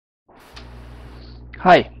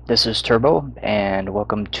Hi, this is Turbo, and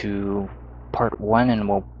welcome to part one in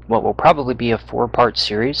what will probably be a four-part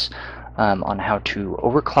series on how to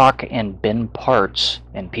overclock and bin parts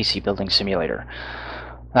in PC Building Simulator.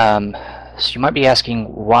 Um, so you might be asking,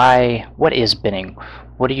 what is binning?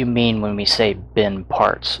 What do you mean when we say bin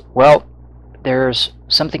parts? Well, there's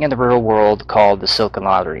something in the real world called the Silicon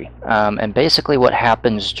Lottery, and basically what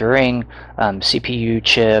happens during CPU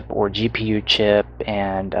chip or GPU chip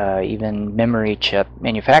and even memory chip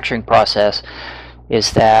manufacturing process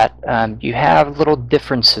is that you have little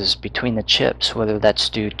differences between the chips, whether that's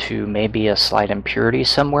due to maybe a slight impurity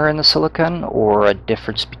somewhere in the silicon or a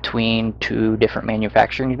difference between two different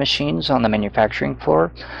manufacturing machines on the manufacturing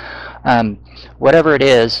floor. Um, Whatever it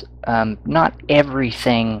is, not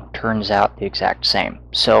everything turns out the exact same.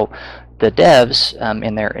 So the devs,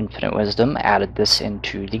 in their infinite wisdom, added this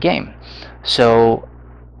into the game. So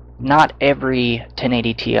not every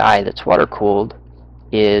 1080 Ti that's water cooled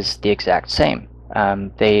is the exact same.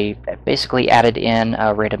 They basically added in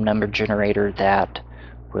a random number generator that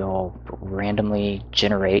will randomly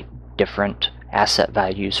generate different asset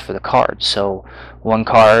values for the card. So one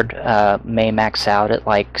card may max out at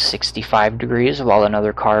like 65 degrees while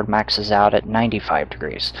another card maxes out at 95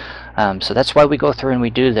 degrees. So that's why we go through and we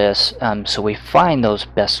do this, so we find those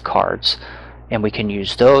best cards and we can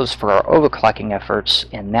use those for our overclocking efforts,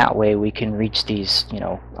 and that way we can reach these,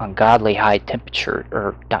 ungodly high temperature,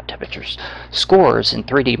 or not temperatures, scores in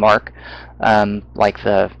 3D Mark, like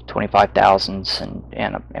the 25,000s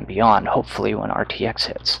and beyond, hopefully when RTX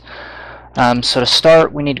hits. So to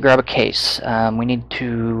start, we need to grab a case. We need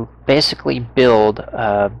to basically build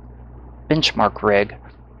a benchmark rig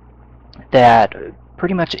that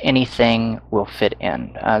pretty much anything will fit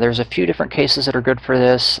in. There's a few different cases that are good for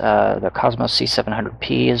this. The Cosmos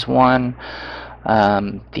C700P is one.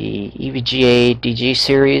 The EVGA DG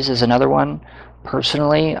series is another one.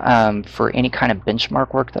 Personally, for any kind of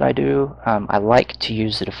benchmark work that I do, I like to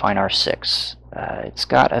use the Define R6. It's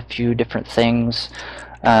got a few different things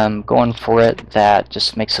going for it that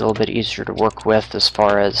just makes it a little bit easier to work with as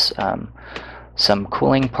far as some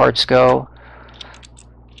cooling parts go.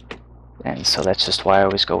 And so that's just why I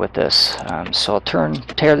always go with this. So I'll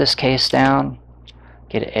tear this case down,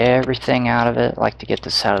 get everything out of it. I like to get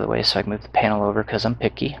this out of the way so I can move the panel over because I'm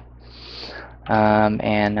picky.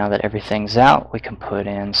 And now that everything's out, we can put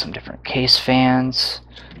in some different case fans.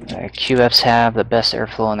 QFs have the best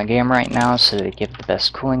airflow in the game right now, so they give the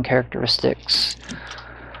best cooling characteristics.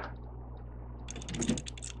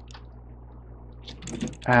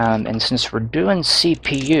 And since we're doing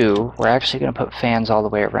CPU, we're actually going to put fans all the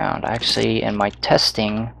way around. I actually, in my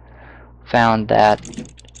testing, found that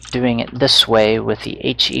doing it this way with the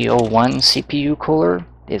HE01 CPU cooler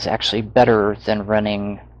is actually better than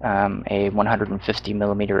running a 150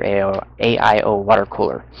 millimeter AIO water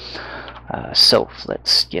cooler. So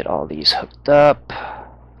let's get all these hooked up.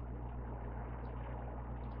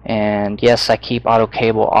 And yes, I keep auto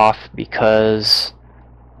cable off because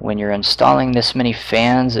when you're installing this many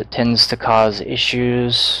fans, it tends to cause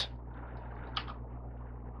issues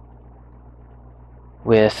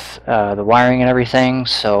with the wiring and everything.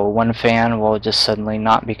 So one fan will just suddenly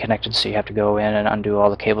not be connected, so you have to go in and undo all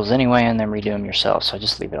the cables anyway and then redo them yourself. So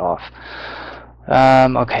just leave it off.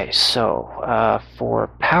 Okay, so for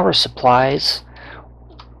power supplies,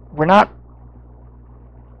 we're not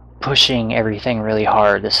pushing everything really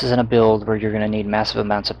hard. This isn't a build where you're going to need massive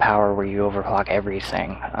amounts of power where you overclock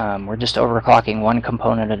everything. We're just overclocking one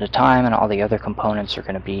component at a time, and all the other components are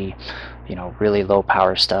going to be, really low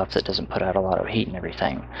power stuff that doesn't put out a lot of heat and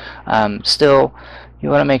everything. Still, you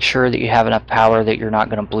want to make sure that you have enough power that you're not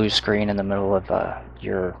going to blue screen in the middle of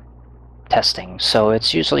your testing. So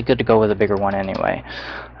it's usually good to go with a bigger one anyway.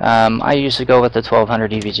 I usually go with the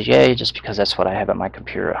 1200 EVGA just because that's what I have at my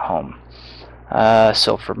computer at home.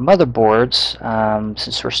 So for motherboards,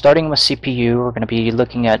 since we're starting with CPU, we're going to be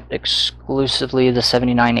looking at exclusively the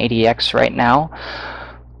 7980X right now.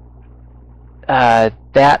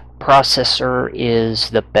 That processor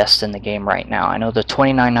is the best in the game right now. I know the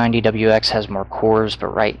 2990WX has more cores,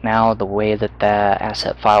 but right now the way that the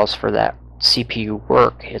asset files for that CPU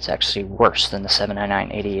work, it's actually worse than the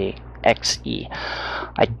 7980XE.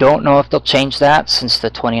 I don't know if they'll change that, since the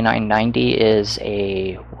 2990 is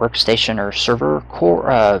a workstation or server core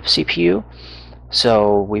CPU,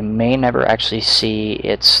 so we may never actually see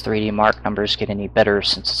its 3D Mark numbers get any better,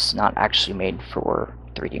 since it's not actually made for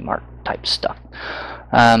 3D Mark type stuff.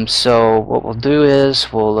 So what we'll do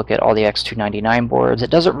is we'll look at all the X299 boards. It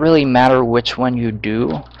doesn't really matter which one you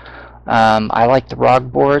do. I like the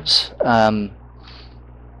ROG boards.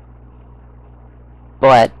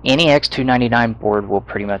 But any X299 board will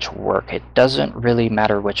pretty much work. It doesn't really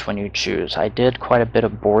matter which one you choose. I did quite a bit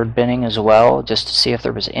of board binning as well, just to see if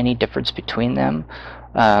there was any difference between them.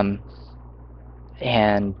 And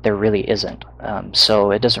there really isn't.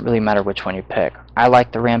 So it doesn't really matter which one you pick. I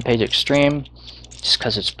like the Rampage Extreme just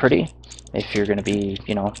because it's pretty. If you're going to be,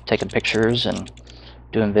 you know, taking pictures and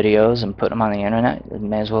doing videos and putting them on the internet, it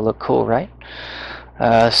may as well look cool, right?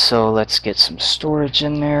 So let's get some storage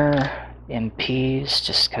in there. MPs,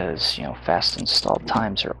 just because, you know, fast install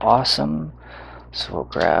times are awesome. So we'll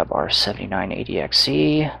grab our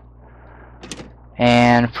 7980XE.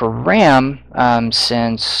 And for RAM,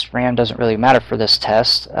 since RAM doesn't really matter for this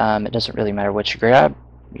test, it doesn't really matter what you grab.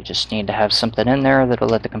 You just need to have something in there that'll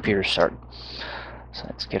let the computer start. So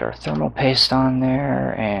let's get our thermal paste on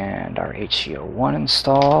there and our HCO1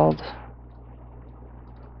 installed.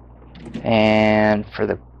 And for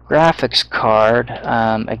the graphics card,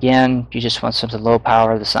 again, you just want something low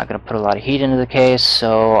power that's not going to put a lot of heat into the case,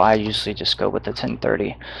 so I usually just go with the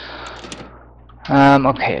 1030.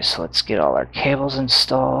 Okay, so let's get all our cables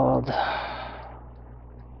installed.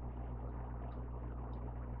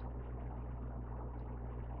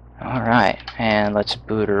 Alright, and let's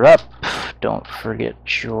boot her up. Don't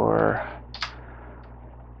forget your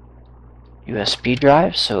USB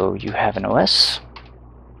drive so you have an OS.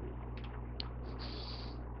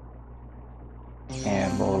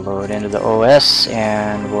 And we'll load into the OS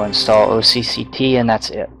and we'll install OCCT, and that's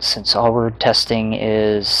it. Since all we're testing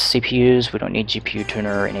is CPUs, we don't need GPU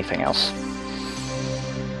tuner or anything else.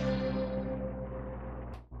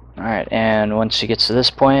 Alright, and once you get to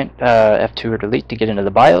this point, F2 or delete to get into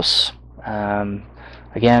the BIOS.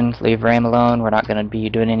 Again, leave RAM alone. We're not going to be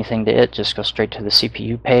doing anything to it. Just go straight to the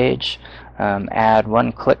CPU page. Add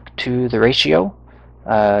one click to the ratio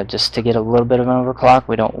just to get a little bit of an overclock.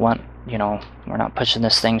 We don't want, you know, we're not pushing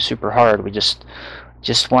this thing super hard. We just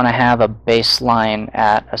want to have a baseline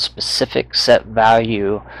at a specific set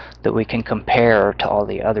value that we can compare to all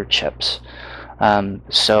the other chips.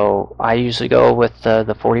 So I usually go with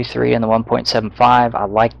the 43 and the 1.75. I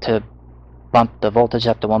like to bump the voltage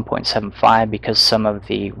up to 1.75 because some of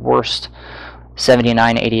the worst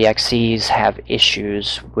 7980XEs have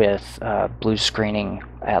issues with blue screening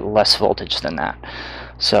at less voltage than that.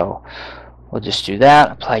 So we'll just do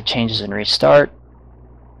that, apply changes and restart.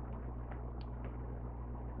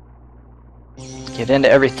 Get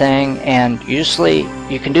into everything, and usually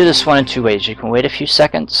you can do this one in two ways. You can wait a few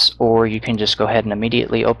seconds, or you can just go ahead and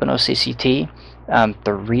immediately open OCCT.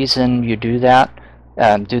 The reason you do that,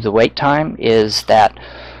 do the wait time, is that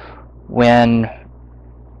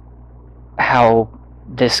how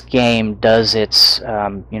this game does its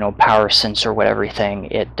you know, power sensor, whatever thing,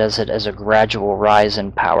 it does it as a gradual rise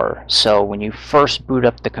in power. So when you first boot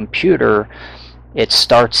up the computer, it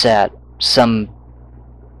starts at some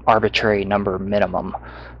arbitrary number minimum.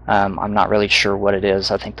 I'm not really sure what it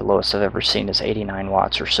is. I think the lowest I've ever seen is 89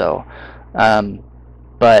 watts or so.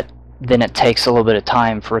 But then it takes a little bit of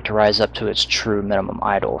time for it to rise up to its true minimum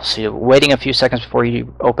idle. So you're waiting a few seconds before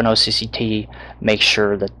you open OCCT, make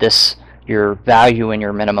sure that your value in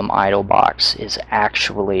your minimum idle box is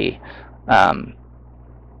actually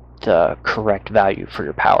the correct value for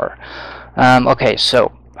your power. Okay,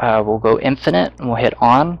 so we'll go infinite and we'll hit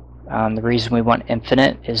on. The reason we want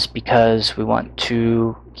infinite is because we want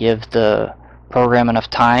to give the program enough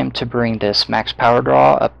time to bring this max power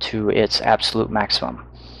draw up to its absolute maximum.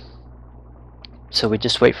 So we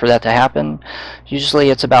just wait for that to happen. Usually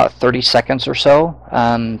it's about 30 seconds or so.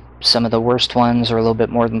 Some of the worst ones are a little bit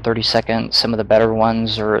more than 30 seconds. Some of the better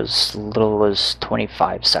ones are as little as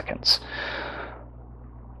 25 seconds.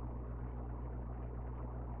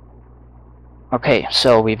 Okay,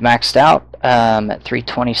 so we've maxed out at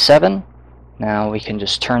 327. Now we can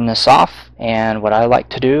just turn this off, and what I like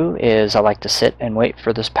to do is I like to sit and wait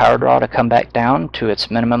for this power draw to come back down to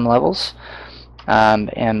its minimum levels.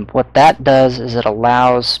 And what that does is it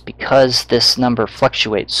allows, because this number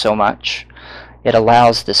fluctuates so much, it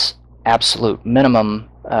allows this absolute minimum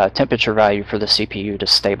temperature value for the CPU to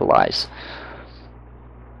stabilize.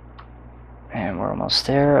 And we're almost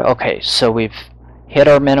there. Okay, so we've hit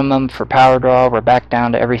our minimum for power draw, we're back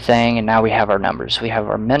down to everything, and now we have our numbers. We have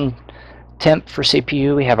our min temp for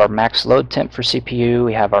CPU, we have our max load temp for CPU,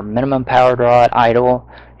 we have our minimum power draw at idle,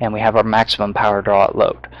 and we have our maximum power draw at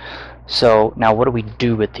load. So now what do we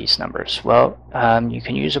do with these numbers? Well, you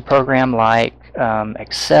can use a program like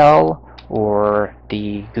Excel or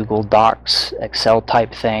the Google Docs Excel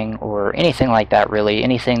type thing, or anything like that, really,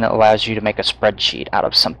 anything that allows you to make a spreadsheet out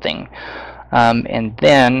of something. And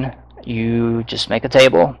then you just make a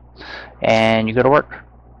table and you go to work.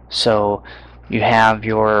 So you have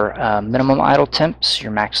your minimum idle temps,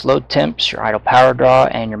 your max load temps, your idle power draw,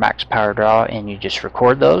 and your max power draw, and you just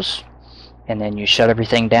record those. And then you shut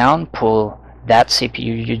everything down, pull that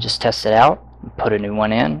CPU you just tested out, put a new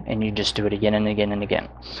one in, and you just do it again and again and again.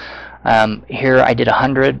 Here I did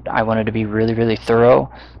 100. I wanted to be really, really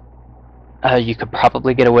thorough. You could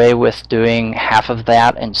probably get away with doing half of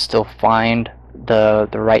that and still find the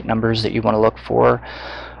right numbers that you want to look for.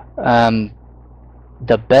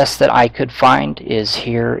 The best that I could find is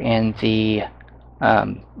here in the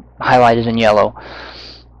highlighted in yellow,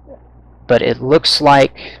 but it looks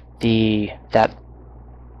like that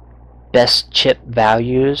best chip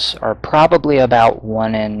values are probably about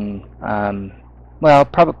 1 in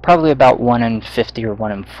probably about 1 in 50 or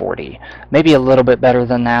 1 in 40, maybe a little bit better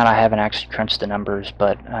than that. I haven't actually crunched the numbers,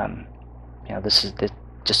 but this is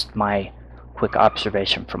just my quick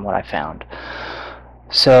observation from what I found.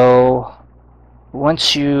 So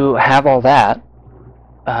once you have all that,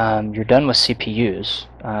 you're done with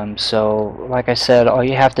CPUs. So like I said, all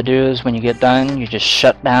you have to do is when you get done, you just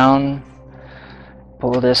shut down,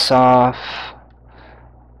 pull this off,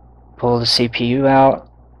 pull the CPU out,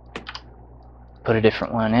 put a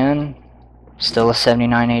different one in, still a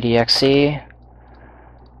 7980XE,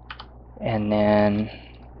 and then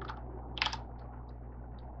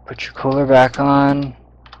put your cooler back on,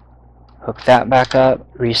 hook that back up,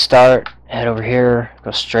 restart, head over here, go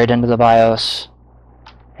straight into the BIOS,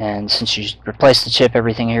 and since you replaced the chip,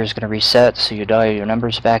 everything here is going to reset, so you dial your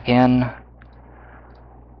numbers back in,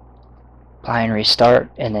 apply and restart,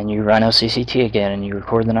 and then you run OCCT again, and you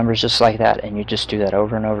record the numbers just like that, and you just do that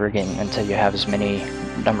over and over again until you have as many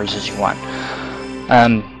numbers as you want.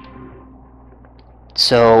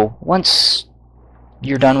 So once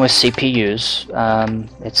you're done with CPUs,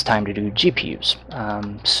 it's time to do GPUs.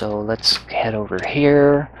 So let's head over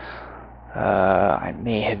here. I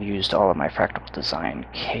may have used all of my fractal design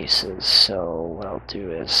cases, so what I'll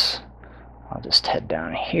do is I'll just head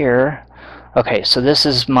down here. Okay, so this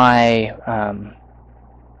is my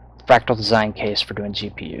fractal design case for doing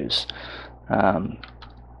GPUs.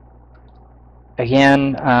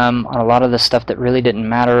 Again, on a lot of the stuff that really didn't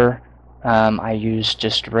matter, I used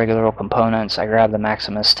just regular old components. I grabbed the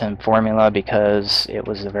Maximus 10 formula because it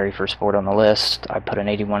was the very first board on the list. I put an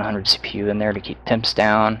 8100 CPU in there to keep temps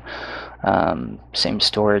down. Same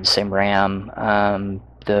storage, same RAM.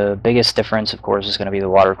 The biggest difference, of course, is going to be the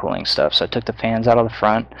water cooling stuff. So I took the fans out of the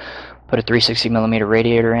front, put a 360mm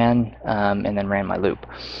radiator in, and then ran my loop.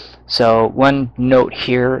 So one note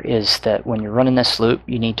here is that when you're running this loop,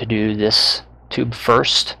 you need to do this tube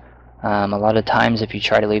first. A lot of times if you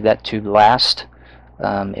try to leave that tube last,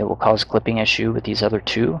 it will cause a clipping issue with these other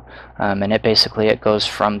two, and it goes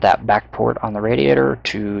from that back port on the radiator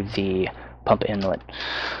to the pump inlet.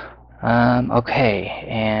 Okay,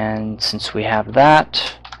 and since we have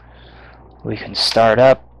that, we can start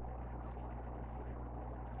up,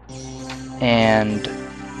 and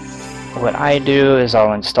what I do is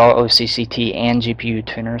I'll install OCCT and GPU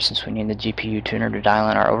tuner, since we need the GPU tuner to dial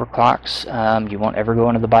in our overclocks. You won't ever go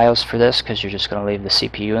into the BIOS for this because you're just going to leave the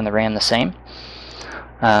CPU and the RAM the same.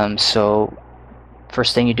 So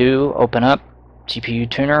first thing you do, open up GPU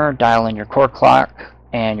tuner, dial in your core clock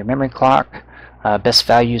and your memory clock. Best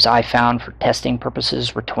values I found for testing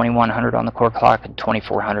purposes were 2100 on the core clock and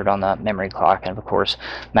 2400 on the memory clock, and of course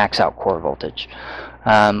max out core voltage.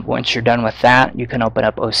 Once you're done with that, you can open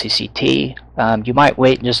up OCCT. You might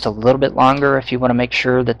wait just a little bit longer if you want to make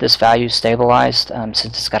sure that this value is stabilized, since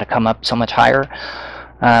it's got to come up so much higher.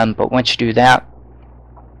 But once you do that,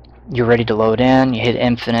 you're ready to load in. You hit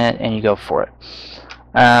infinite and you go for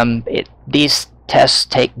it. These tests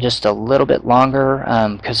take just a little bit longer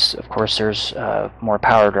because of course there's more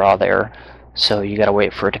power draw there, so you got to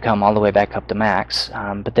wait for it to come all the way back up to max.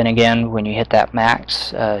 But then again, when you hit that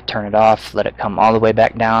max, turn it off, let it come all the way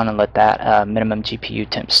back down, and let that minimum GPU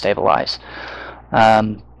temp stabilize.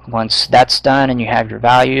 Once that's done and you have your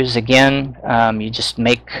values, again, you just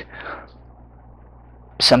make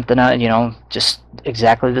something just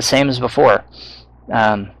exactly the same as before.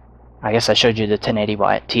 I guess I showed you the 1080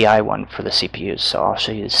 Ti one for the CPUs, so I'll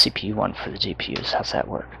show you the CPU one for the GPUs. How's that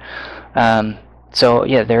work? So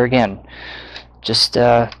yeah, there again, just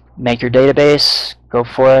make your database, go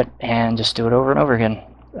for it, and just do it over and over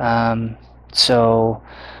again. So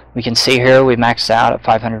we can see here we maxed out at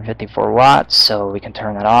 554 watts, so we can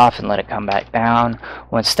turn that off and let it come back down.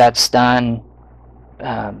 Once that's done,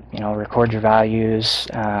 record your values,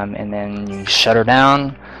 and then you shut her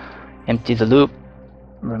down, empty the loop,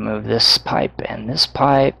 remove this pipe and this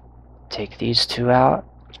pipe, take these two out,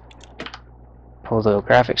 pull the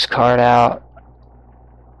graphics card out,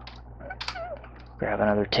 grab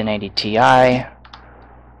another 1080 Ti,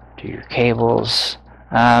 do your cables,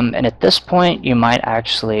 and at this point you might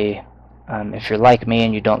actually, if you're like me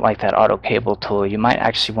and you don't like that auto cable tool, you might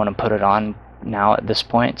actually want to put it on now at this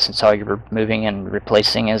point, since all you're moving and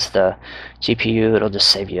replacing is the GPU. It'll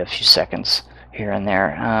just save you a few seconds here and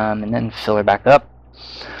there, and then fill her back up.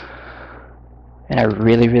 And I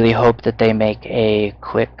really hope that they make a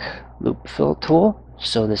quick loop fill tool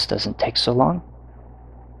so this doesn't take so long.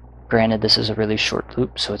 Granted, this is a really short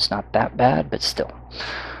loop, so it's not that bad, but still.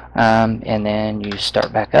 And then you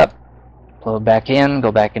start back up, load back in, go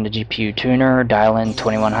back into GPU tuner, dial in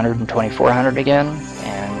 2100 and 2400 again,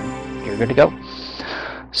 and you're good to go.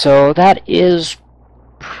 So that is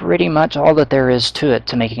pretty much all that there is to it,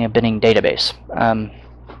 to making a binning database.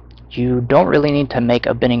 You don't really need to make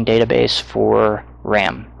a binning database for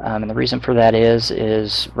RAM, and the reason for that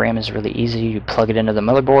is RAM is really easy. You plug it into the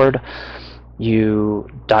motherboard, you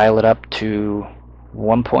dial it up to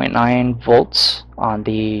 1.9 volts on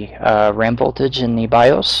the RAM voltage in the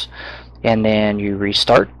BIOS, and then you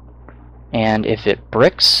restart, and if it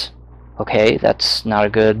bricks, okay, that's not a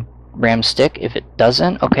good RAM stick. If it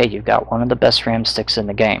doesn't, okay, you've got one of the best RAM sticks in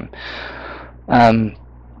the game.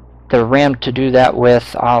 The RAM to do that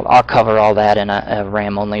with, I'll cover all that in a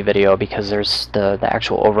RAM only video, because there's the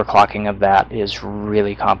actual overclocking of that is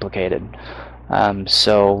really complicated.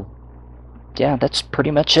 So yeah, that's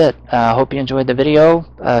pretty much it. I hope you enjoyed the video.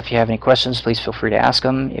 If you have any questions, please feel free to ask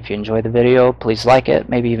them. If you enjoyed the video, please like it,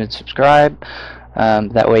 maybe even subscribe.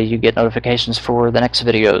 That way you get notifications for the next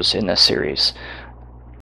videos in this series.